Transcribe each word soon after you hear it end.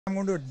I'm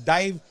going to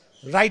dive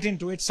right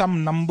into it.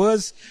 Some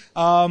numbers.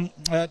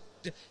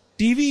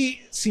 TV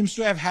seems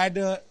to have had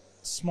a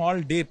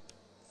small dip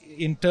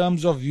in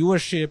terms of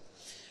viewership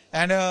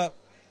and a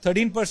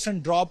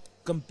 13% drop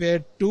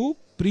compared to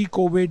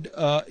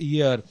pre-COVID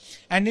year.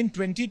 And in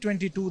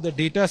 2022, the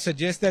data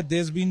suggests that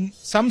there's been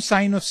some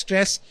sign of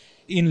stress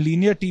in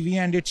linear TV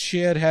and its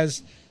share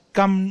has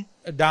come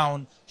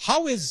down.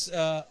 How is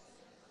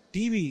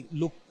TV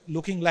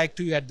looking like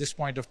to you at this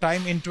point of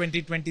time in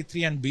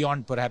 2023 and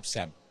beyond, perhaps,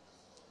 Sam?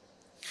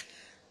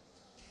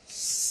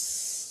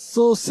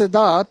 So,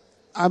 Siddharth,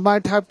 I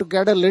might have to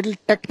get a little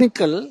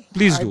technical.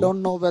 Please do. I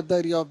don't know whether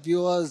your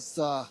viewers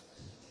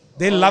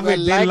They love it.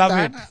 They like love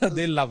that. it.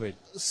 They love it.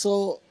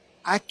 So,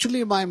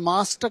 actually, my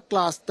master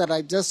class that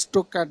I just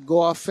took at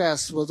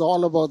Goafest was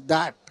all about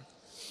that.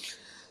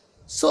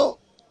 So,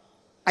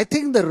 I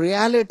think the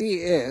reality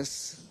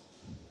is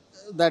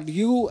that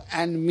you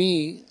and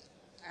me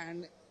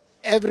and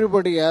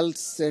everybody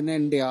else in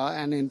India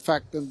and in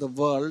fact in the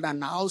world are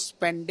now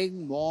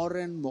spending more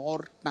and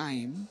more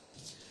time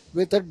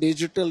with a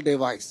digital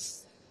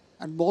device,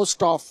 and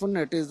most often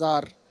it is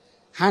our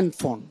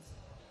handphone.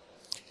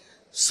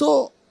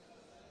 So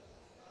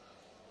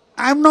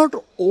I'm not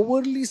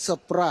overly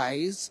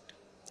surprised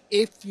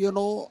if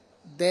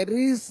there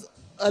is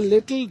a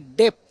little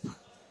dip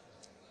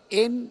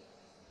in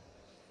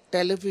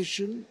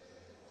television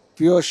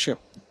viewership.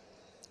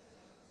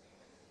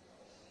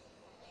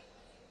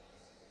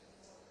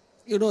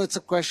 It's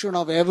a question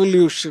of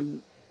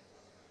evolution.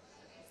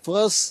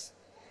 First,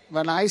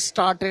 when I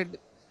started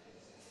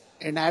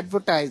in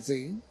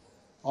advertising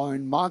or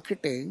in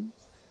marketing,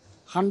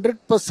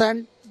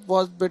 100%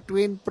 was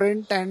between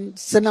print and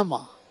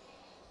cinema.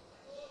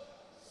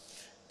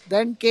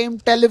 Then came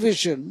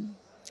television,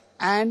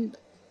 and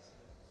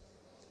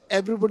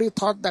everybody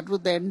thought that was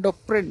the end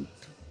of print.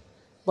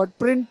 But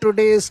print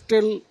today is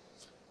still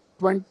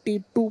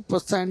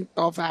 22%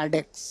 of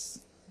ADEX.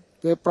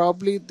 We're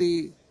probably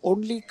the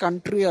only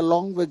country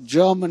along with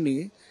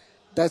Germany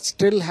that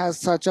still has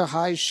such a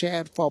high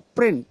share for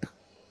print.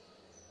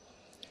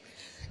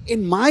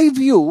 In my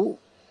view,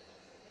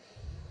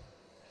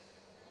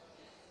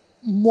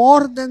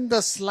 more than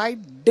the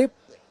slight dip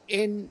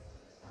in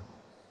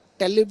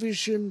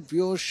television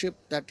viewership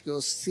that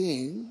you're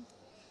seeing,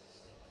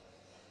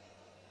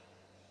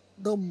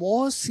 the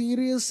more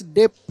serious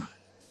dip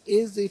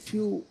is if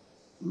you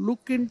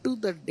look into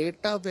the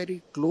data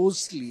very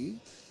closely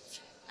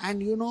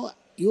and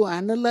you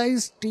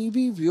analyze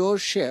TV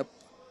viewership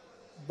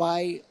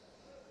by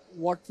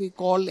what we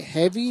call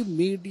heavy,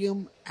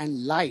 medium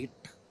and light,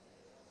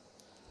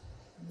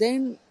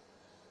 then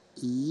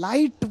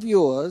light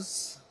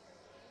viewers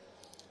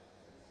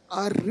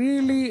are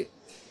really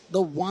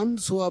the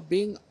ones who are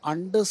being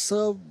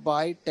underserved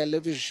by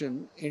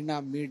television in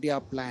our media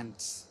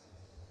plans.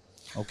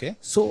 Okay.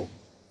 So,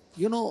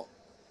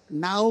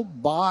 now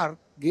BAR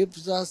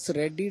gives us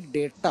ready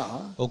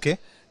data. Okay.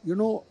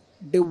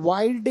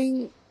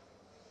 Dividing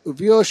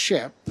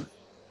viewership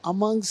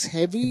amongst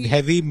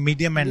heavy,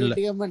 medium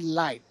and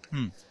light.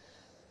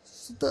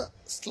 So the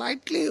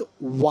slightly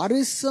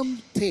worrisome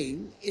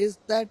thing is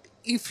that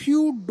if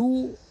you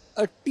do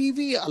a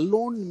TV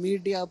alone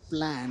media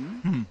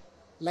plan,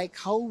 like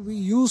how we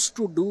used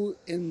to do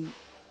in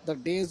the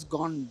days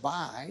gone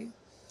by,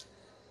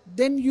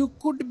 then you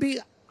could be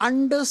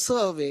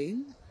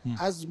underserving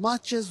as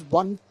much as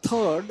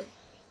 1/3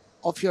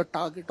 of your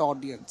target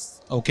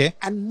audience. Okay.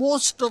 And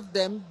most of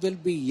them will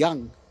be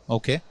young.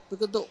 Okay.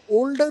 Because the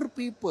older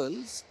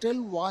people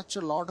still watch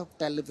a lot of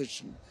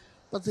television.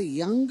 But the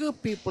younger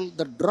people,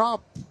 the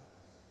drop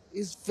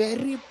is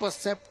very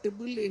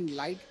perceptible in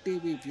light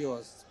TV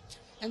viewers.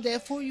 And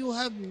therefore you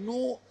have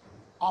no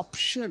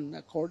option,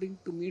 according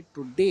to me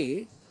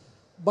today,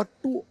 but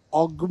to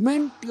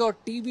augment your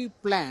TV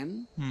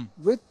plan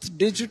with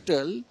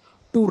digital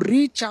to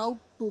reach out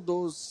to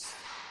those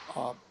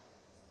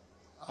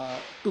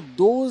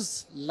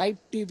light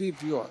TV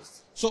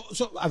viewers. So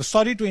I'm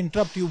sorry to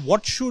interrupt you.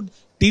 What should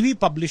TV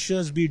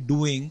publishers be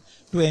doing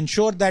to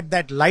ensure that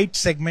that light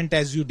segment,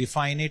 as you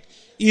define it,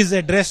 is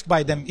addressed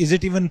by them? Is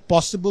it even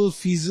possible,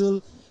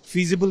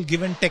 feasible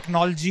given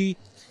technology?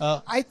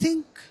 I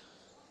think,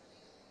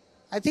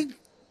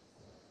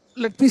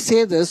 let me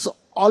say this,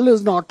 all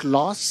is not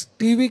lost.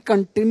 TV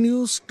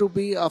continues to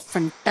be a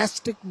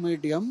fantastic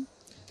medium.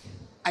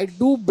 I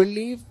do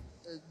believe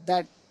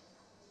that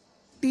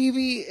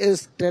TV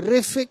is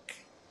terrific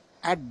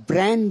at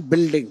brand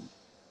building.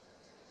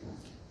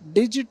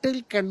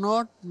 Digital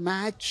cannot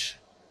match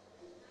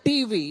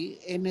TV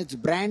in its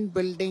brand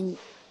building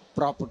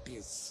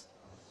properties.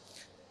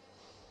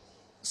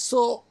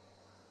 So,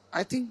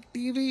 I think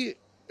TV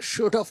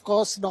should, of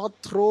course, not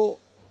throw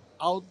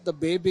out the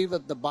baby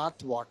with the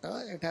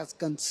bathwater. It has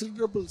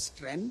considerable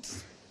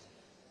strengths.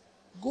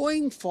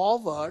 Going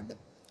forward,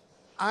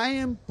 I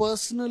am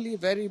personally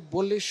very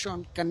bullish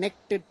on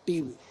connected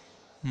TV.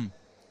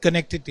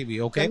 Connected TV,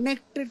 okay.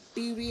 Connected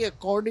TV,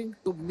 according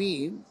to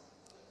me,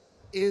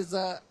 is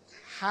a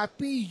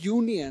happy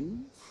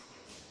union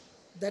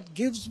that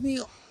gives me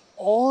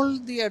all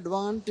the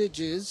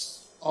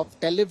advantages of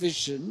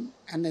television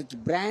and its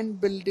brand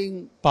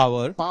building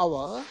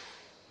power,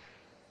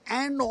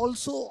 and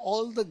also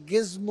all the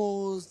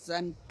gizmos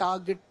and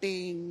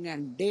targeting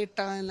and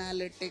data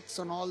analytics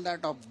and all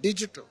that of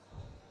digital.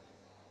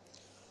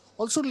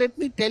 Also, let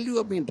me tell you,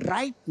 I mean,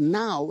 right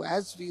now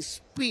as we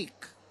speak,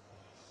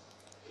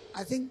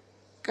 I think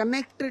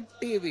connected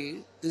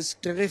TV is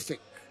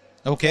terrific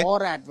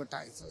for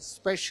advertisers,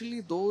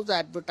 especially those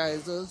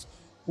advertisers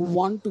who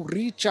want to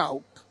reach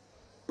out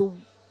to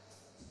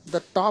the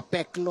top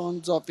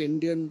echelons of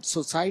Indian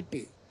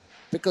society,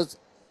 because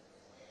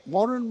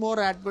more and more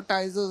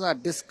advertisers are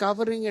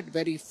discovering it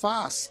very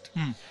fast.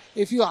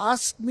 If you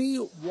ask me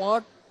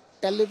what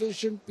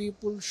television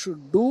people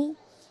should do,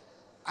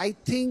 I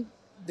think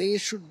they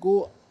should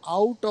go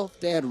out of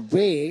their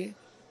way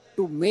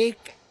to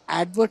make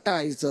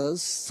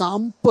advertisers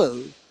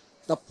sample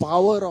the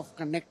power of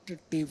connected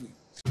TV.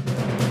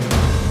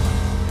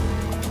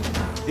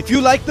 If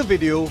you like the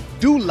video,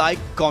 do like,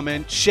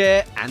 comment,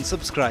 share and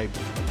subscribe.